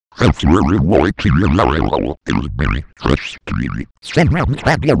Senran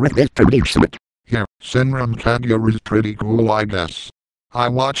Kagura is pretty sweet. Yeah, Senran Kagura is pretty cool, I guess. I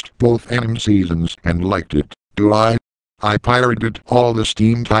watched both anime seasons and liked it. Do I? I pirated all the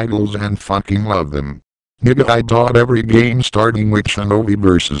Steam titles and fucking love them. Nigga, I bought every game starting with Shinobi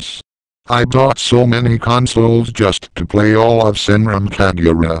Versus. I bought so many consoles just to play all of Senran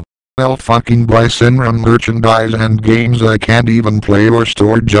Kagura. I'll fucking buy Senran merchandise and games I can't even play or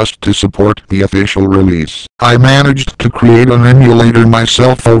store just to support the official release. I managed to create an emulator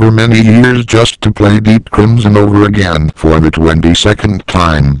myself over many years just to play Deep Crimson over again for the 22nd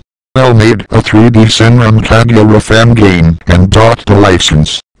time. I made a 3D Senran Kagura fan game and bought the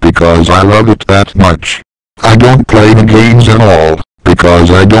license because I love it that much. I don't play the games at all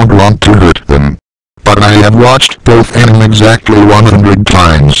because I don't want to hurt them. But I have watched both anime exactly 100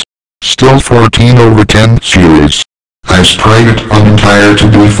 times. Still 14 over 10 series. I sprayed it on entire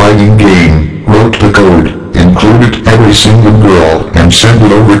 2D fighting game, wrote the code, included every single girl, and sent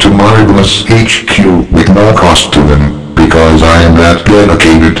it over to Marvelous HQ with no cost to them, because I am that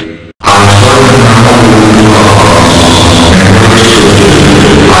dedicated.